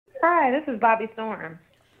Hi, this is Bobby Storm.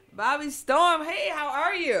 Bobby Storm, hey, how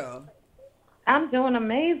are you? I'm doing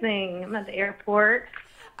amazing. I'm at the airport.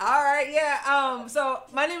 All right, yeah. So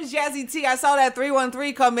my name is Jazzy T. I saw that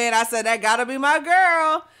 313 come in. I said that gotta be my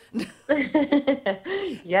girl.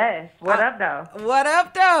 Yes. What Uh, up, though? what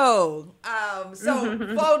up, though? So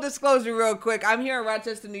full disclosure, real quick. I'm here in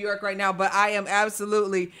Rochester, New York, right now, but I am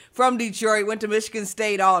absolutely from Detroit. Went to Michigan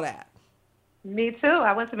State, all that. Me too.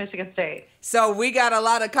 I went to Michigan State. So we got a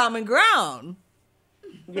lot of common ground.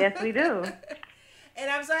 Yes, we do. And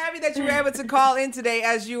I'm so happy that you were able to call in today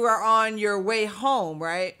as you are on your way home,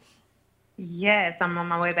 right? Yes, I'm on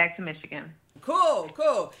my way back to Michigan. Cool,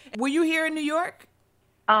 cool. Were you here in New York?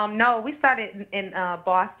 No, we started in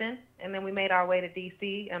Boston, and then we made our way to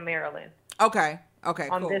D.C. and Maryland Okay, okay,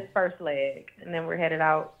 on cool. this first leg, and then we're headed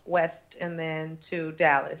out west and then to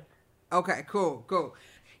Dallas. Okay, cool, cool.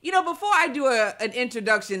 Before I do an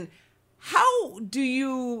introduction, how do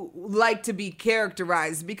you like to be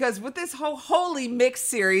characterized? Because with this whole Holy Mix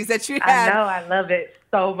series that you I had, know. I love it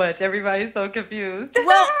so much. Everybody's so confused.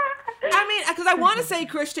 well, I mean, because I want to say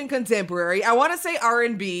Christian contemporary, I want to say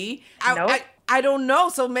R&B. Nope. I don't know,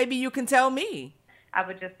 so maybe you can tell me. I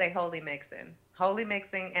would just say holy mixing. Holy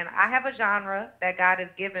mixing. And I have a genre that God has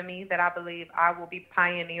given me that I believe I will be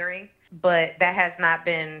pioneering, but that has not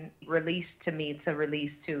been released to me to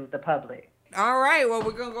release to the public. All right, well,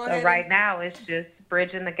 we're gonna go So ahead. right now it's just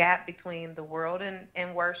bridging the gap between the world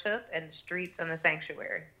and worship and the streets and the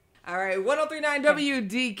sanctuary. All right, 1039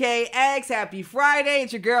 WDKX. Happy Friday.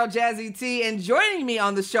 It's your girl, Jazzy T. And joining me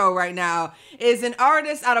on the show right now is an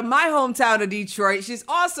artist out of my hometown of Detroit. She's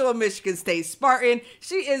also a Michigan State Spartan.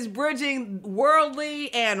 She is bridging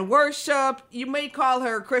worldly and worship. You may call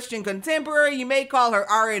her Christian contemporary. You may call her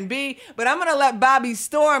R&B. But I'm going to let Bobby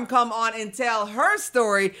Storm come on and tell her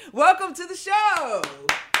story. Welcome to the show.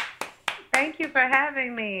 Thank you for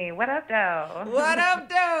having me. What up, though? What up,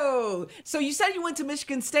 though? So you said you went to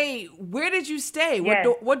Michigan State. Where did you stay? Yes.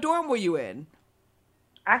 What dorm were you in?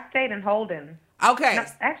 I stayed in Holden. Okay. No,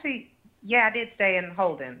 actually, yeah, I did stay in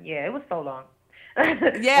Holden. Yeah, it was so long.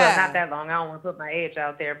 Yeah. Well, not that long. I don't want to put my age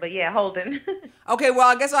out there, but yeah, Holden. Okay, well,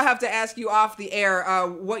 I guess I'll have to ask you off the air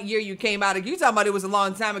what year you came out. You talking about it was a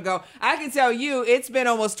long time ago. I can tell you it's been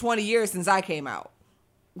almost 20 years since I came out.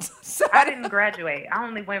 So I didn't graduate. I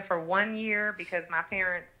only went for 1 year because my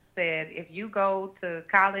parents said if you go to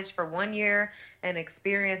college for 1 year and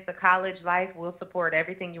experience the college life, we'll support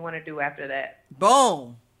everything you want to do after that.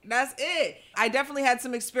 Boom. That's it. I definitely had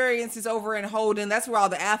some experiences over in Holden. That's where all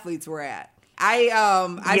the athletes were at. I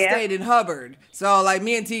Yeah. stayed in Hubbard. So like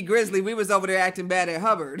me and T Grizzly, we was over there acting bad at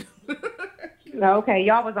Hubbard. Okay,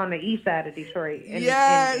 y'all was on the east side of Detroit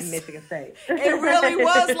Yes. in Michigan State. It really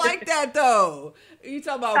was like that though. You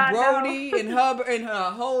talk about I know. Brody and Hubbard and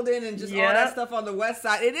Holden and just all that Yep. stuff on the west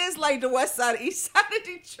side. It is like the west side, east side of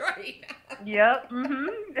Detroit. Yep.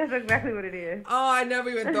 That's exactly what it is. Oh, I never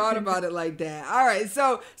even thought about it like that. All right,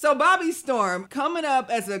 so Bobby Storm coming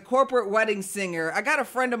up as a corporate wedding singer. I got a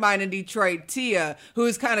friend of mine in Detroit, Tia,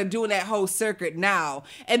 who's kind of doing that whole circuit now.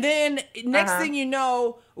 And then next thing you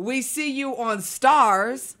know, we see you on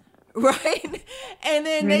Stars. Right? And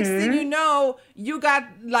then next thing you know, you got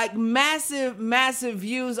like massive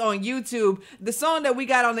views on YouTube. The song that we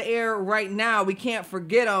got on the air right now, We Can't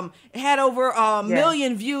Forget Them, had over a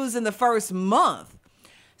million views in the first month.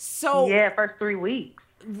 So Yeah, first 3 weeks.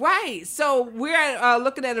 right. So we're at,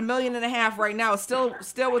 looking at 1.5 million right now, still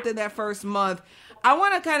within that first month. I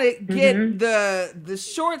want to kind of get the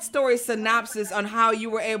short story synopsis on how you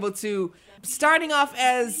were able to, starting off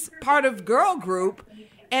as part of girl group,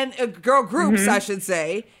 and girl groups, I should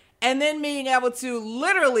say, and then being able to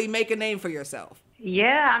literally make a name for yourself.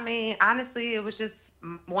 Yeah, I mean, honestly, it was just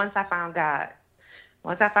once I found God.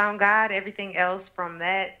 Once I found God, everything else from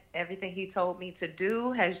that, everything he told me to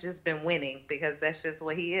do has just been winning because that's just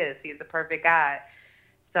what he is. He's a perfect God.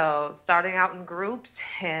 So starting out in groups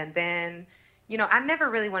and then, I never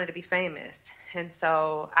really wanted to be famous. And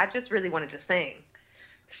so I just really wanted to sing.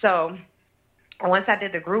 So once I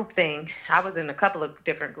did the group thing, I was in a couple of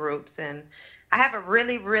different groups, and I have a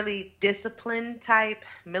really, really disciplined type,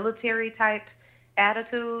 military type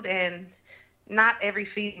attitude, and not every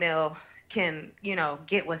female can,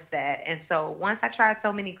 get with that. And so once I tried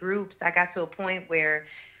so many groups, I got to a point where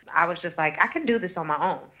I was just like, I can do this on my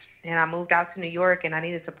own. And I moved out to New York, and I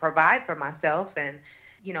needed to provide for myself and,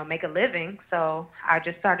 make a living. So I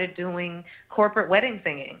just started doing corporate wedding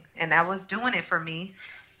singing, and that was doing it for me.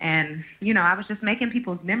 And, I was just making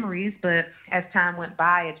people's memories, but as time went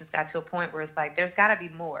by, it just got to a point where it's like, there's got to be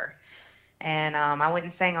more. And I went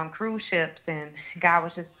and sang on cruise ships, and God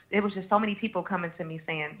was just, it was just so many people coming to me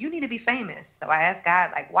saying, you need to be famous. So I asked God,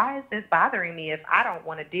 like, why is this bothering me if I don't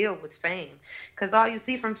want to deal with fame? Because all you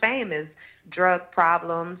see from fame is drug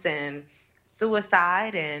problems and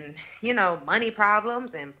suicide and, money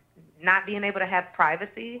problems and not being able to have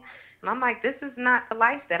privacy. And I'm like, this is not the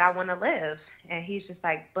life that I want to live. And he's just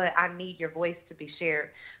like, but I need your voice to be shared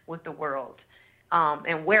with the world.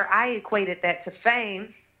 And where I equated that to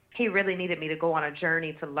fame, he really needed me to go on a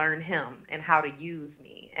journey to learn him and how to use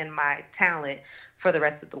me and my talent for the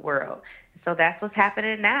rest of the world. So that's what's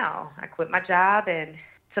happening now. I quit my job and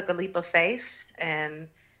took a leap of faith, and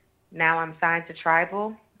now I'm signed to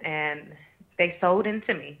Tribal, and they sold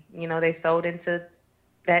into me. They sold into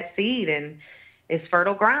that seed, and it's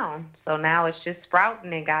fertile ground. So now it's just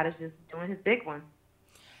sprouting, and God is just doing his big one.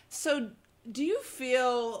 So do you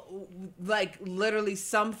feel like literally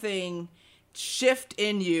something shift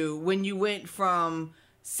in you when you went from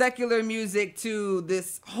secular music to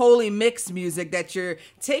this holy mixed music, that you're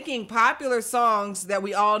taking popular songs that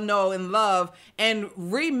we all know and love and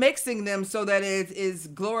remixing them so that it is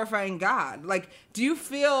glorifying God? Like, do you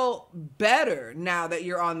feel better now that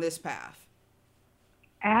you're on this path?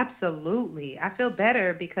 Absolutely. I feel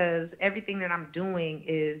better because everything that I'm doing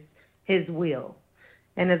is his will.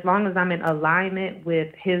 And as long as I'm in alignment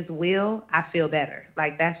with his will, I feel better.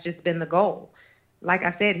 Like, that's just been the goal. Like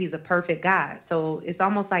I said, he's a perfect God. So it's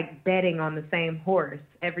almost like betting on the same horse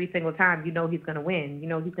every single time. He's going to win.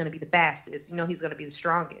 He's going to be the fastest. He's going to be the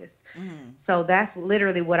strongest. Mm-hmm. So that's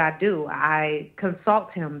literally what I do. I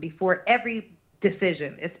consult him before every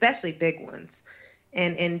decision, especially big ones.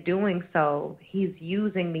 And in doing so, he's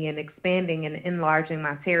using me and expanding and enlarging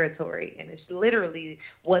my territory. And it's literally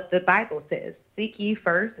what the Bible says. Seek ye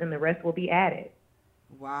first, and the rest will be added.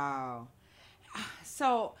 Wow.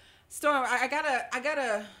 So, Storm, I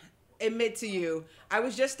gotta admit to you, I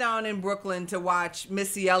was just down in Brooklyn to watch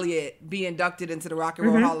Missy Elliott be inducted into the Rock and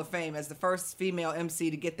Roll mm-hmm. Hall of Fame as the first female MC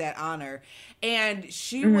to get that honor. And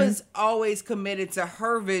she mm-hmm. was always committed to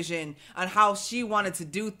her vision on how she wanted to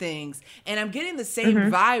do things. And I'm getting the same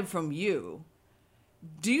mm-hmm. vibe from you.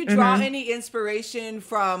 Do you draw mm-hmm. any inspiration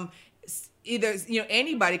from either,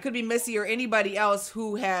 anybody, it could be Missy or anybody else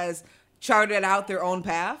who has charted out their own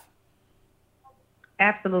path?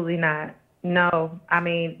 Absolutely not. No, I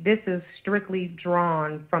mean, this is strictly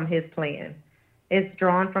drawn from his plan. It's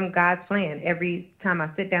drawn from God's plan. Every time I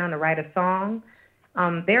sit down to write a song,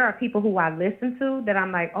 there are people who I listen to that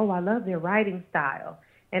I'm like, oh, I love their writing style,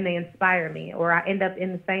 and they inspire me. Or I end up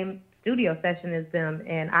in the same studio session as them,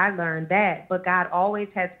 and I learned that. But God always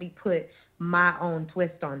has me put my own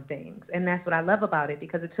twist on things, and that's what I love about it,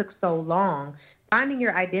 because it took so long. Finding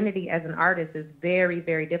your identity as an artist is very,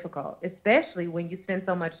 very difficult, especially when you spend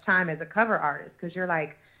so much time as a cover artist, because you're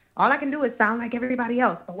like, all I can do is sound like everybody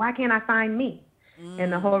else, but why can't I find me?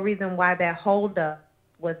 And the whole reason why that holdup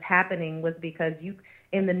was happening was because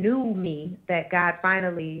in the new me that God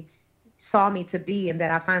finally saw me to be and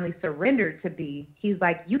that I finally surrendered to be, he's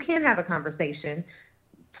like, you can't have a conversation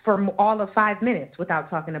for all of 5 minutes without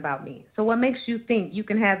talking about me. So what makes you think you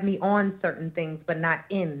can have me on certain things but not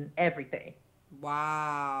in everything?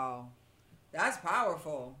 Wow. That's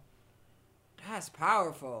powerful. That's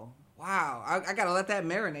powerful. Wow. I got to let that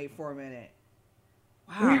marinate for a minute.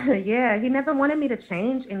 Wow. Yeah, he never wanted me to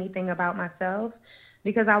change anything about myself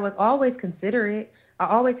because I was always considerate. I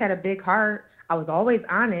always had a big heart. I was always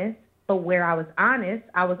honest. But where I was honest,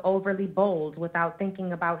 I was overly bold without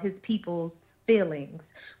thinking about his people's feelings.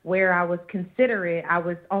 Where I was considerate, I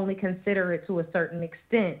was only considerate to a certain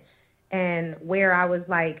extent. And where I was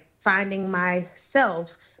like, finding myself,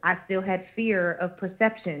 I still had fear of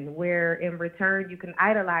perception, where in return you can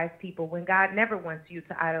idolize people when God never wants you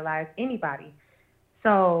to idolize anybody.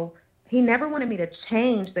 So he never wanted me to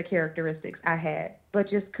change the characteristics I had, but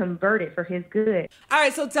just convert it for his good. All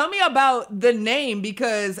right, so tell me about the name,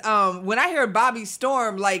 because when I hear Bobbi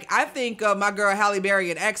Storm, like, I think of my girl Halle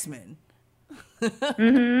Berry and X-Men.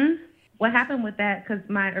 Mm-hmm. What happened with that, because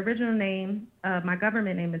my original name, my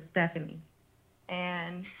government name is Stephanie.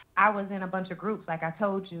 And I was in a bunch of groups, like I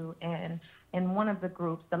told you, and in one of the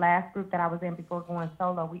groups, the last group that I was in before going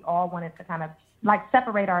solo, we all wanted to kind of like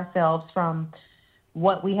separate ourselves from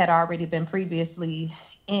what we had already been previously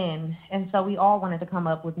in. And so we all wanted to come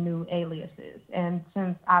up with new aliases. And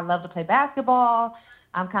since I love to play basketball,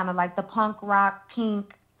 I'm kind of like the punk rock,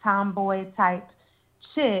 pink, tomboy type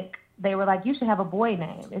chick. They were like, you should have a boy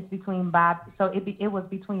name. It's between Bob. So it was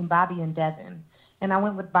between Bobbi and Devin. And I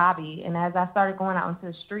went with Bobbi, and as I started going out into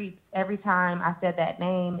the streets, every time I said that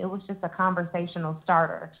name, it was just a conversational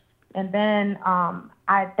starter. And then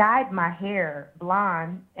I dyed my hair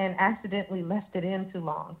blonde and accidentally left it in too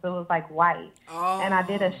long. So it was like white. And I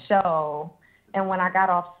did a Oh, show. And when I got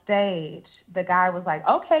off stage, the guy was like,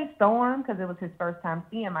 "Okay, Storm," because it was his first time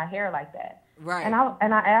seeing my hair like that. And right.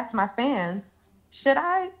 I asked my fans, should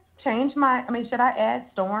I should I add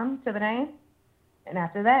Storm to the name? And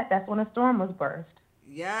after that, that's when a storm was birthed.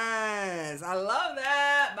 Yes, I love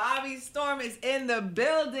that. Bobby Storm is in the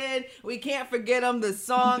building. We can't forget him. The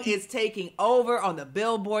song is taking over on the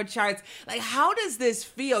Billboard charts. Like, how does this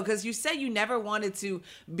feel? Because you said you never wanted to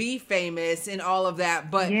be famous and all of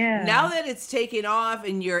that, but Yeah. now that it's taken off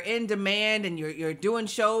and you're in demand and you're doing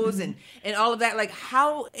shows Mhm. and all of that, like,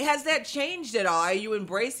 how has that changed at all? Are you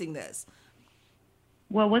embracing this?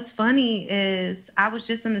 Well, what's funny is I was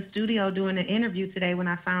just in the studio doing an interview today when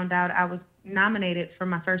I found out I was nominated for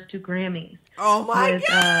my first two Grammys Oh my with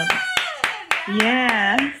God!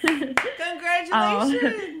 yeah. Yes! Oh,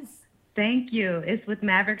 Congratulations! thank you. It's with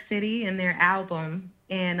Maverick City and their album.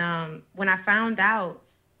 And when I found out,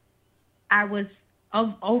 I was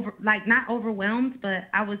over like not overwhelmed, but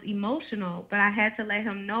I was emotional. But I had to let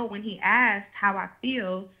him know when he asked how I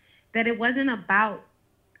feel that it wasn't about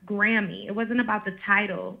Grammy. It wasn't about the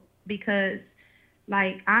title because,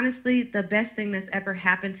 like, honestly, the best thing that's ever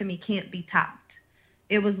happened to me can't be topped.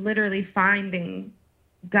 It was literally finding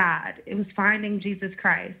God. It was finding Jesus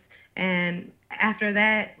Christ. And after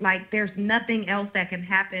that, like, there's nothing else that can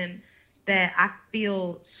happen that I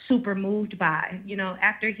feel super moved by. You know,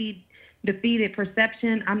 after he defeated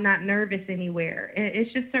perception, I'm not nervous anywhere.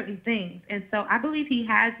 It's just certain things. And so I believe he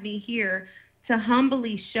has me here to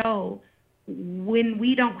humbly show when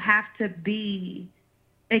we don't have to be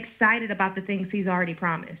excited about the things he's already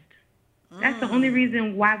promised. That's the only Mm.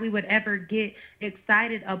 reason why we would ever get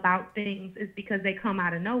excited about things is because they come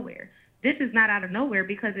out of nowhere. This is not out of nowhere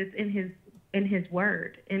because it's in his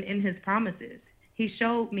word and in his promises. He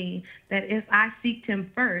showed me that if I seeked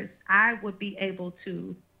him first, I would be able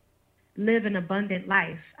to live an abundant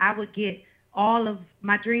life. I would get all of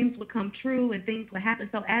my dreams would come true and things would happen.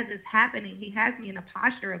 So as it's happening, he has me in a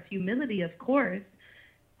posture of humility, of course,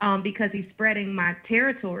 because he's spreading my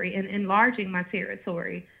territory and enlarging my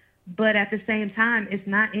territory. But at the same time, it's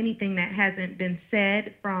not anything that hasn't been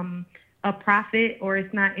said from a prophet, or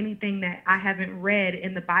it's not anything that I haven't read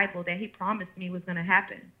in the Bible that he promised me was going to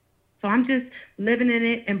happen. So I'm just living in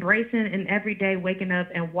it, embracing, and every day waking up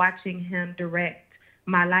and watching him direct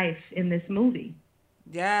my life in this movie.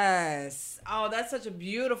 Yes. Oh, that's such a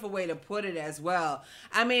beautiful way to put it as well.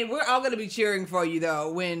 I mean, we're all going to be cheering for you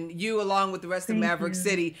though when you, along with the rest of Thank Maverick you.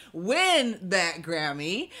 City, win that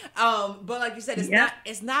Grammy. But like you said, Yep.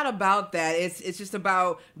 it's not about that. It's just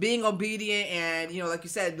about being obedient and, you know, like you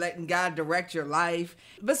said, letting God direct your life.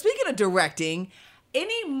 But speaking of directing,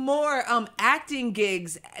 any more acting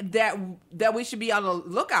gigs that we should be on the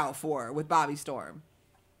lookout for with Bobby Storm?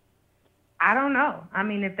 I don't know. I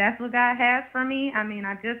mean, if that's what God has for me, I mean,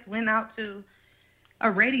 I just went out to a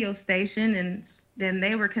radio station and then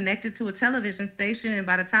they were connected to a television station, and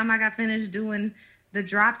by the time I got finished doing the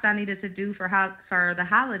drops I needed to do for the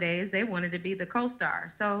holidays, they wanted to be the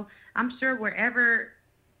co-star. So I'm sure wherever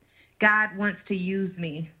God wants to use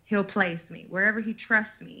me, he'll place me. Wherever he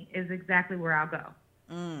trusts me is exactly where I'll go.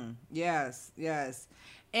 Yes, yes.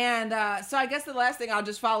 And so I guess the last thing I'll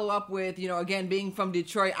just follow up with, you know, again, being from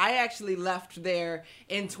Detroit, I actually left there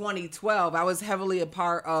in 2012. I was heavily a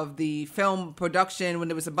part of the film production when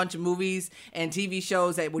there was a bunch of movies and TV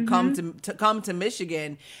shows that would come Mhm. to come to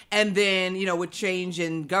Michigan. And then, you know, with change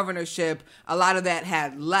in governorship, a lot of that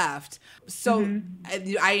had left. So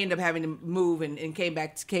Mhm. I ended up having to move and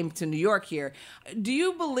came to New York here. Do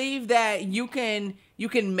you believe that you can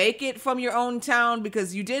make it from your own town,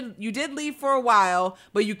 because you did leave for a while,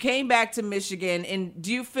 but you came back to Michigan, and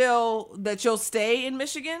do you feel that you'll stay in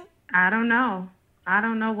Michigan? I don't know. I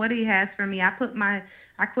don't know what he has for me. I quit my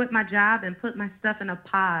job and put my stuff in a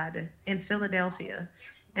pod in Philadelphia.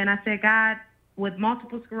 And I said, God, with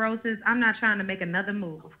multiple sclerosis, I'm not trying to make another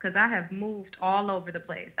move because I have moved all over the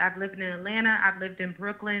place. I've lived in Atlanta, I've lived in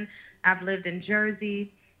Brooklyn, I've lived in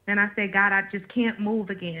Jersey. And I said, God, I just can't move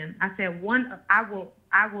again. I said, I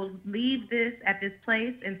will leave this at this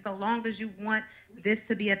place, and so long as you want this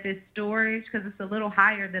to be at this storage, because it's a little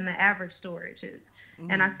higher than the average storage is.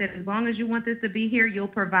 And I said, as long as you want this to be here, you'll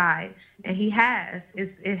provide. And he has.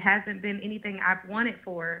 It hasn't been anything I've wanted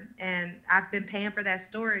for. And I've been paying for that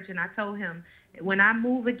storage. And I told him, when I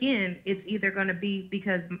move again, it's either going to be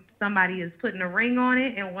because somebody is putting a ring on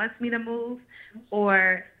it and wants me to move,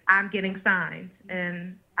 or I'm getting signed.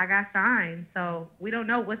 And I got signed. So we don't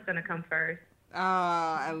know what's going to come first. Oh,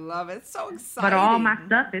 I love it. It's so But all my exciting.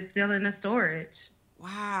 stuff is still in the storage.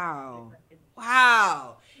 Wow.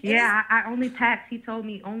 Wow. And Yeah, I only packed. He told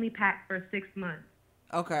me only pack for 6 months.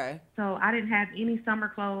 okay. So I didn't have any summer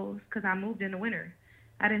clothes because I moved in the winter.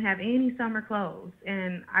 I didn't have any summer clothes,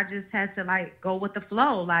 and I just had to like go with the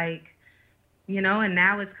flow, like, and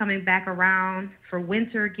now it's coming back around for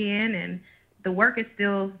winter again, and the work is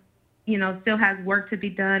still, still has work to be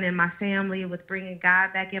done in my family with bringing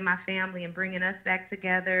God back in my family and bringing us back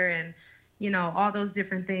together, and all those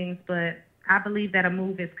different things. But I believe that a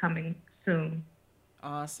move is coming soon.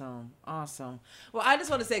 Awesome. Awesome. Well, I just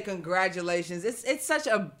want to say congratulations. It's such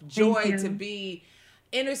a Thank joy to you. be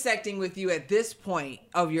intersecting with you at this point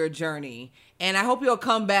of your journey. And I hope you'll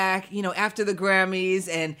come back, after the Grammys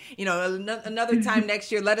and, another time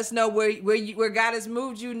next year. Let us know where God has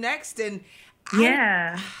moved you next. And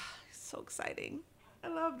Yeah. so exciting. I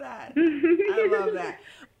love that. I love that.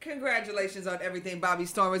 Congratulations on everything, Bobbi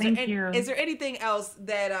Storm. Thank you. Is there anything else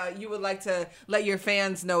that you would like to let your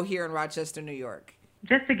fans know here in Rochester, New York?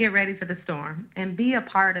 Just to get ready for the storm and be a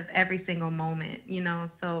part of every single moment,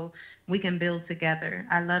 so we can build together.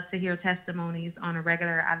 I love to hear testimonies on a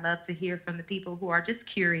regular. I love to hear from the people who are just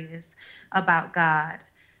curious about God,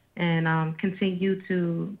 and continue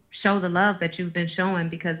to show the love that you've been showing,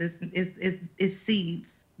 because it's seeds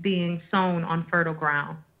being sown on fertile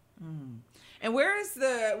ground. Mm. And where's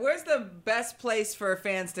the best place for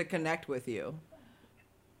fans to connect with you?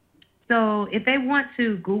 So if they want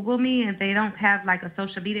to Google me, and they don't have like a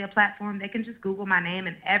social media platform, they can just Google my name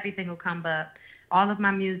and everything will come up. All of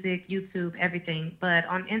my music, YouTube, everything. But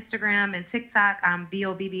on Instagram and TikTok, I'm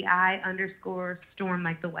BOBBI_storm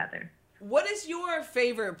like the weather. What is your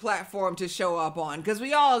favorite platform to show up on? Because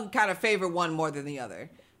we all kind of favor one more than the other.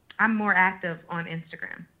 I'm more active on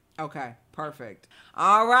Instagram. Okay, perfect.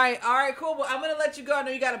 All right, cool. Well, I'm going to let you go. I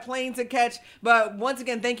know you got a plane to catch. But once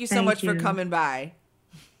again, thank you so much for coming by.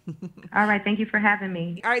 All right, thank you for having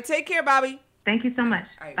me. All right, take care, Bobbi. Thank you so much.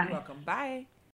 All right, Bye. you're welcome. Bye.